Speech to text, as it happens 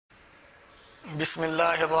بسم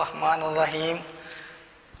اللہ الرحمن الرحیم۔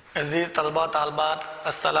 عزیز طلبہ طالبات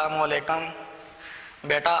السلام علیکم۔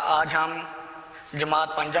 بیٹا آج ہم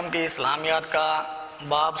جماعت پنجم کی اسلامیات کا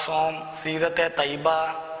باب سوم سیرت طیبہ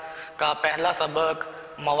کا پہلا سبق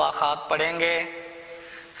مواخات پڑھیں گے۔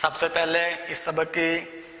 سب سے پہلے اس سبق کی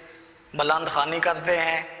بلند خوانی کرتے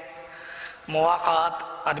ہیں۔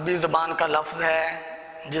 مواخات عربی زبان کا لفظ ہے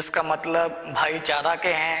جس کا مطلب بھائی چارہ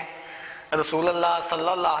کے ہیں۔ رسول اللہ صلی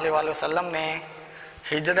اللہ علیہ وسلم نے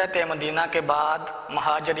ہجرت مدینہ کے بعد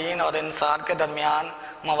مہاجرین اور انصار کے درمیان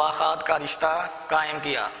مواخات کا رشتہ قائم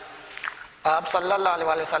کیا۔ آپ صلی اللہ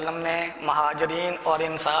علیہ وسلم نے مہاجرین اور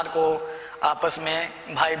انصار کو آپس میں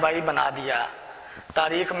بھائی بھائی بنا دیا۔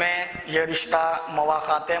 تاریخ میں یہ رشتہ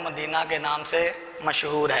مواخات مدینہ کے نام سے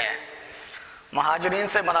مشہور ہے۔ مہاجرین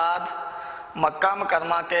سے مراد مکہ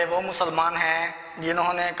مکرمہ کے وہ مسلمان ہیں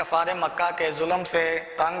جنہوں نے کفار مکہ کے ظلم سے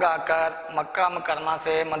تنگ آ کر مکہ مکرمہ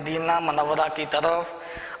سے مدینہ منورہ کی طرف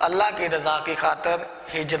اللہ کی رضا کی خاطر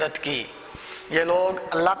ہجرت کی۔ یہ لوگ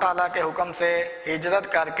اللہ تعالیٰ کے حکم سے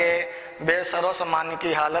ہجرت کر کے بے سر و سامانی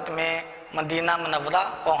کی حالت میں مدینہ منورہ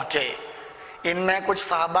پہنچے۔ ان میں کچھ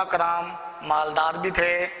صحابہ کرام مالدار بھی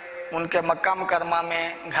تھے۔ ان کے مکہ مکرمہ میں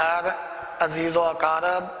گھر، عزیز و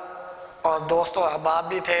اقارب اور دوست و احباب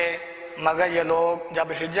بھی تھے، مگر یہ لوگ جب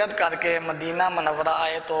ہجرت کر کے مدینہ منورہ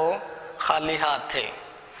آئے تو خالی ہاتھ تھے۔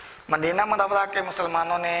 مدینہ منورہ کے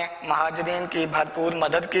مسلمانوں نے مہاجرین کی بھرپور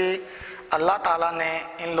مدد کی۔ اللہ تعالیٰ نے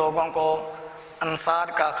ان لوگوں کو انصار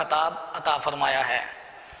کا خطاب عطا فرمایا ہے۔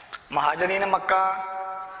 مہاجرین مکہ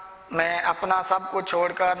میں اپنا سب کچھ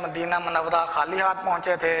چھوڑ کر مدینہ منورہ خالی ہاتھ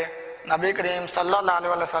پہنچے تھے۔ نبی کریم صلی اللہ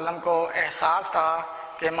علیہ وسلم کو احساس تھا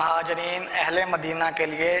کہ مہاجرین اہل مدینہ کے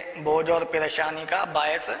لیے بوجھ اور پریشانی کا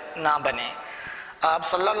باعث نہ بنے۔ آپ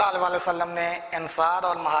صلی اللہ علیہ وسلم نے انصار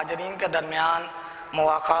اور مہاجرین کے درمیان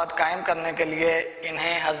مواخات قائم کرنے کے لیے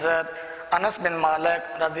انہیں حضرت انس بن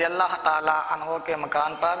مالک رضی اللہ تعالی عنہ کے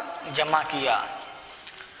مکان پر جمع کیا۔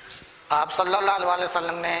 آپ صلی اللہ علیہ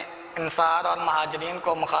وسلم نے انصار اور مہاجرین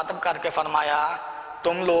کو مخاطب کر کے فرمایا،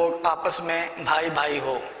 تم لوگ آپس میں بھائی بھائی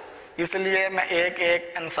ہو، اس لیے میں ایک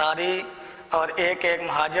ایک انصاری اور ایک ایک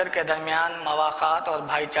مہاجر کے درمیان مواخات اور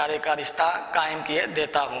بھائی چارے کا رشتہ قائم کیے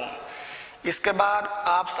دیتا ہوں۔ اس کے بعد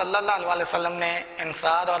آپ صلی اللہ علیہ وسلم نے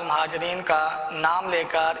انصار اور مہاجرین کا نام لے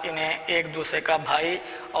کر انہیں ایک دوسرے کا بھائی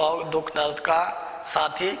اور دکھ درد کا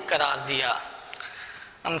ساتھی قرار دیا۔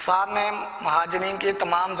 انصار نے مہاجرین کی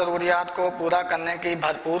تمام ضروریات کو پورا کرنے کی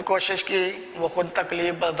بھرپور کوشش کی۔ وہ خود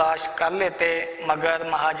تکلیف برداشت کر لیتے مگر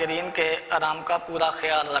مہاجرین کے آرام کا پورا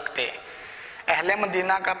خیال رکھتے۔ اہل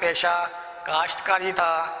مدینہ کا پیشہ کاشتکاری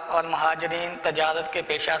تھا اور مہاجرین تجارت کے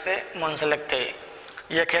پیشہ سے منسلک تھے۔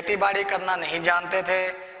 یہ کھیتی باڑی کرنا نہیں جانتے تھے۔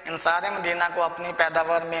 انصار مدینہ کو اپنی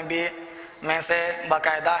پیداوار میں سے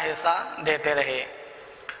باقاعدہ حصہ دیتے رہے۔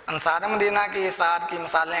 انصار مدینہ کی اثار کی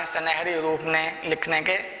مثالیں سنہری روپ میں لکھنے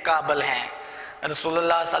کے قابل ہیں۔ رسول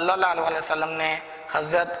اللہ صلی اللہ علیہ وسلم نے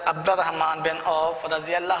حضرت عبد الرحمن بن عوف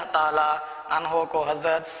رضی اللہ تعالی عنہ کو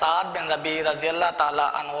حضرت سعد بن ربیع رضی اللہ تعالی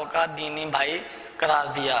عنہ کا دینی بھائی قرار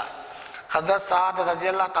دیا۔ حضرت سعد رضی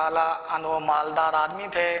اللہ تعالی عنہ مالدار آدمی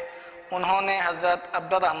تھے۔ انہوں نے حضرت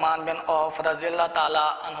عبد الرحمن بن عوف رضی اللہ تعالی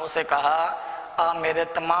عنہ سے کہا، آپ میرے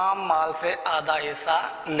تمام مال سے آدھا حصہ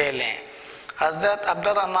لے لیں۔ حضرت عبد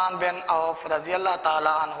الرحمن بن عوف رضی اللہ تعالی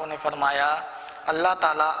عنہ نے فرمایا، اللہ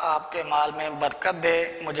تعالیٰ آپ کے مال میں برکت دے،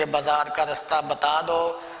 مجھے بازار کا رستہ بتا دو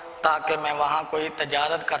تاکہ میں وہاں کوئی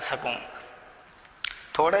تجارت کر سکوں۔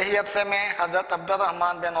 تھوڑے ہی عرصے میں حضرت عبد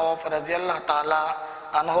الرحمن بن عوف رضی اللہ تعالی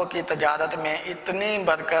عنہ کی تجارت میں اتنی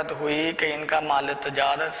برکت ہوئی کہ ان کا مال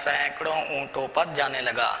تجارت سینکڑوں اونٹوں پر جانے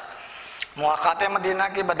لگا۔ مواخات مدینہ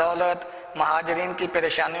کی بدولت مہاجرین کی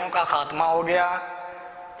پریشانیوں کا خاتمہ ہو گیا۔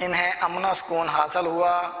 انہیں امن و سکون حاصل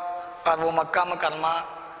ہوا اور وہ مکہ مکرمہ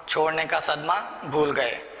چھوڑنے کا صدمہ بھول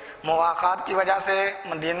گئے۔ مواخات کی وجہ سے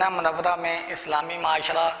مدینہ منورہ میں اسلامی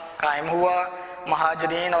معاشرہ قائم ہوا۔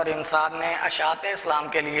 مہاجرین اور انصار نے اشاعت اسلام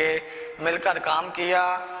کے لیے مل کر کام کیا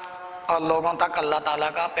اور لوگوں تک اللہ تعالیٰ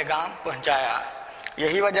کا پیغام پہنچایا۔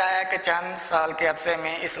 یہی وجہ ہے کہ چند سال کے عرصے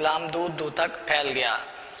میں اسلام دور دور تک پھیل گیا۔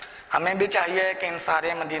 ہمیں بھی چاہیے کہ انصار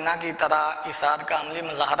مدینہ کی طرح اثار کا عملی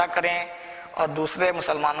مظاہرہ کریں اور دوسرے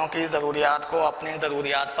مسلمانوں کی ضروریات کو اپنی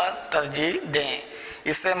ضروریات پر ترجیح دیں۔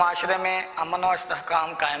 اس سے معاشرے میں امن و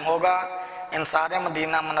استحکام قائم ہوگا۔ انصار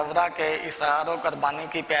مدینہ منورہ کے اثار و قربانی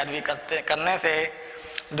کی پیروی کرنے سے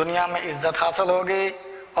دنیا میں عزت حاصل ہوگی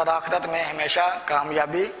اور آخرت میں ہمیشہ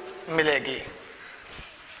کامیابی ملے گی۔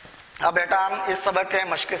 اب بیٹا ہم اس سبق کے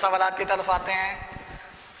مشقی سوالات کی طرف آتے ہیں۔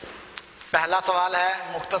 پہلا سوال ہے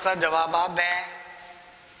مختصر جوابات دیں۔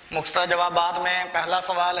 مختصر جوابات میں پہلا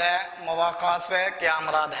سوال ہے مواخات سے کیا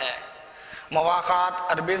مراد ہے؟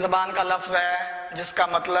 مواخات عربی زبان کا لفظ ہے جس کا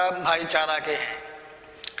مطلب بھائی چارہ کے ہیں۔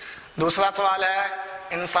 دوسرا سوال ہے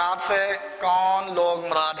انصات سے کون لوگ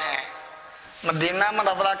مراد ہیں؟ مدینہ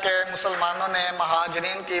منورہ کے مسلمانوں نے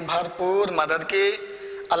مہاجرین کی بھرپور مدد کی،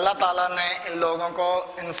 اللہ تعالیٰ نے ان لوگوں کو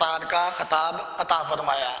انصات کا خطاب عطا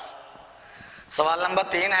فرمایا۔ سوال نمبر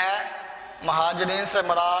 3 ہے مہاجرین سے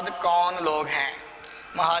مراد کون لوگ ہیں؟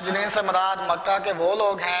 مہاجرین سے مراد مکہ کے وہ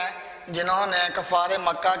لوگ ہیں جنہوں نے کفار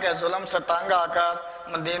مکہ کے ظلم سے تنگ آ کر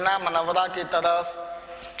مدینہ منورہ کی طرف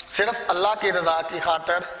صرف اللہ کی رضا کی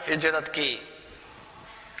خاطر ہجرت کی۔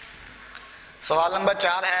 سوال نمبر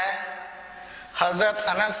 4 ہے حضرت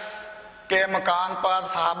انس کے مکان پر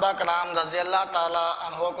صحابہ کرام رضی اللہ تعالی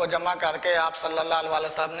عنہ کو جمع کر کے آپ صلی اللہ علیہ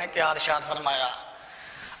وسلم نے کیا ارشاد فرمایا؟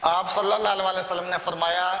 آپ صلی اللہ علیہ وسلم نے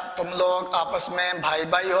فرمایا تم لوگ آپس میں بھائی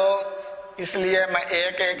بھائی ہو، اس لیے میں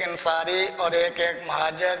ایک ایک انصاری اور ایک ایک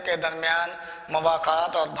مہاجر کے درمیان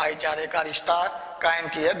مواقعات اور بھائی چارے کا رشتہ قائم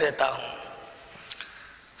کیے دیتا ہوں۔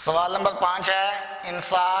 سوال نمبر 5 ہے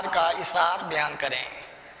انصار کا اثار بیان کریں۔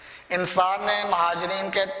 انصار نے مہاجرین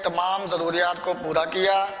کے تمام ضروریات کو پورا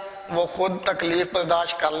کیا، وہ خود تکلیف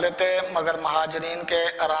برداشت کر لیتے مگر مہاجرین کے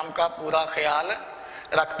آرام کا پورا خیال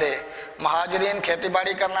رکھتے۔ مہاجرین کھیتی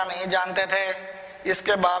باڑی کرنا نہیں جانتے تھے، اس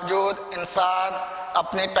کے باوجود انصار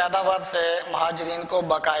اپنی پیداوار سے مہاجرین کو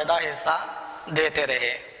باقاعدہ حصہ دیتے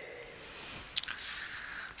رہے۔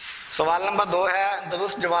 سوال نمبر 2 ہے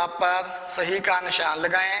درست جواب پر صحیح کا نشان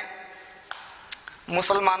لگائیں۔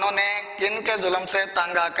 مسلمانوں نے کن کے ظلم سے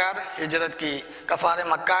تنگ آ کر ہجرت کی؟ کفار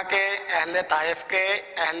مکہ کے، اہل طائف کے،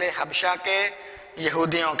 اہل حبشہ کے،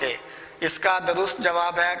 یہودیوں کے۔ اس کا درست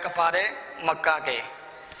جواب ہے کفار مکہ کے۔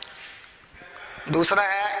 دوسرا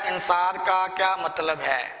ہے انصار کا کیا مطلب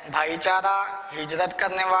ہے؟ بھائی چارہ، ہجرت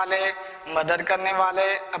کرنے والے، مدد کرنے والے،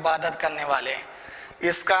 عبادت کرنے والے۔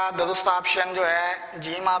 اس کا درست آپشن جو ہے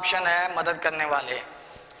جیم آپشن ہے، مدد کرنے والے۔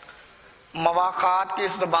 مواقعات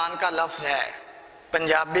کس زبان کا لفظ ہے؟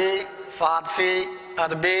 پنجابی، فارسی،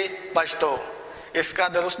 عربی، پشتو۔ اس کا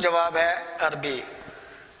درست جواب ہے عربی۔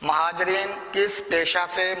 مہاجرین کس پیشہ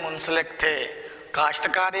سے منسلک تھے؟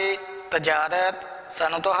 کاشتکاری، تجارت،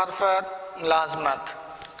 صنعت و حرفت، ملازمت۔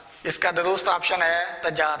 اس کا درست آپشن ہے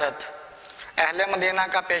تجارت۔ اہل مدینہ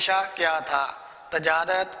کا پیشہ کیا تھا؟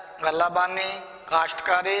 تجارت، غلہ بانی،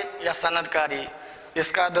 کاشتکاری یا صنعت کاری۔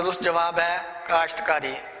 اس کا درست جواب ہے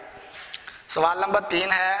کاشتکاری۔ سوال نمبر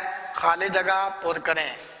 3 ہے خالی جگہ پر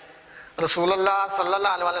کریں۔ رسول اللہ صلی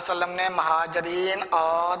اللہ علیہ وسلم نے مہاجرین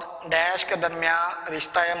اور ڈیش کے درمیان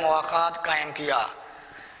رشتہ مواقعات قائم کیا،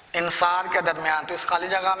 انصار کے درمیان، تو اس خالی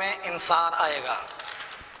جگہ میں انصار آئے گا۔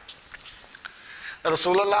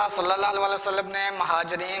 رسول اللہ صلی اللہ علیہ وسلم نے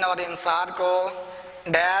مہاجرین اور انصار کو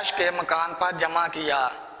ڈیش کے مکان پر جمع کیا،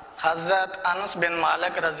 حضرت انس بن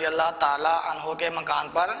مالک رضی اللہ تعالی عنہ کے مکان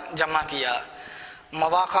پر جمع کیا۔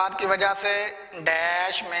 مواقعات کی وجہ سے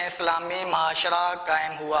ڈیش میں اسلامی معاشرہ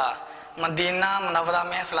قائم ہوا، مدینہ منورہ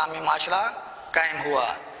میں اسلامی معاشرہ قائم ہوا۔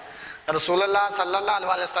 رسول اللہ صلی اللہ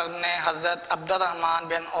علیہ وسلم نے حضرت عبد الرحمن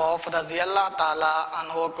بن عوف رضی اللہ تعالی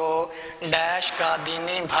عنہ کو ڈیش کا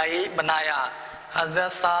دینی بھائی بنایا،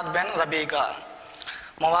 حضرت سعد بن ربیع کا۔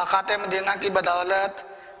 مواقعات مدینہ کی بدولت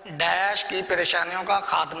ڈیش کی پریشانیوں کا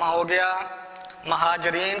خاتمہ ہو گیا،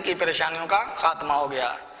 مہاجرین کی پریشانیوں کا خاتمہ ہو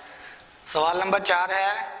گیا۔ سوال نمبر 4 ہے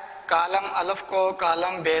کالم الف کو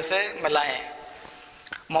کالم بے سے ملائیں۔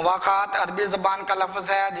 مواقعات عربی زبان کا لفظ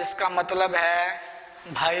ہے جس کا مطلب ہے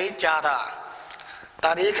بھائی چارہ۔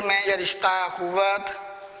 تاریخ میں یہ رشتہ اخوت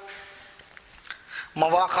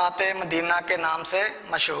مواقعات مدینہ کے نام سے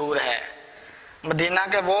مشہور ہے۔ مدینہ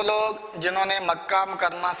کے وہ لوگ جنہوں نے مکہ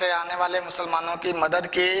مکرمہ سے آنے والے مسلمانوں کی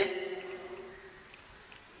مدد کی،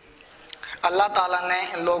 اللہ تعالیٰ نے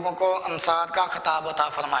ان لوگوں کو انصار کا خطاب عطا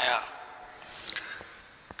فرمایا۔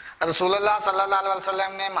 رسول اللہ صلی اللہ علیہ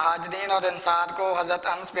وسلم نے مہاجرین اور انصار کو حضرت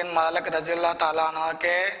انس بن مالک رضی اللہ تعالیٰ عنہ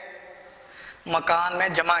کے مکان میں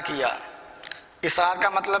جمع کیا۔ اثار کا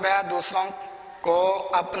مطلب ہے دوسروں کو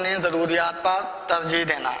اپنی ضروریات پر ترجیح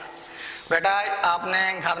دینا۔ بیٹا آپ نے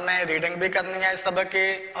گھر میں ریڈنگ بھی کرنی ہے اس سبق کی،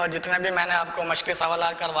 اور جتنے بھی میں نے آپ کو مشقی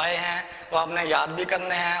سوالات کروائے ہیں وہ آپ نے یاد بھی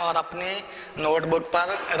کرنے ہیں اور اپنی نوٹ بک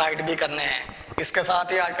پر رائٹ بھی کرنے ہیں۔ اس کے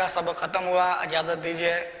ساتھ ہی آج کا سبق ختم ہوا، اجازت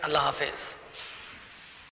دیجیے، اللہ حافظ۔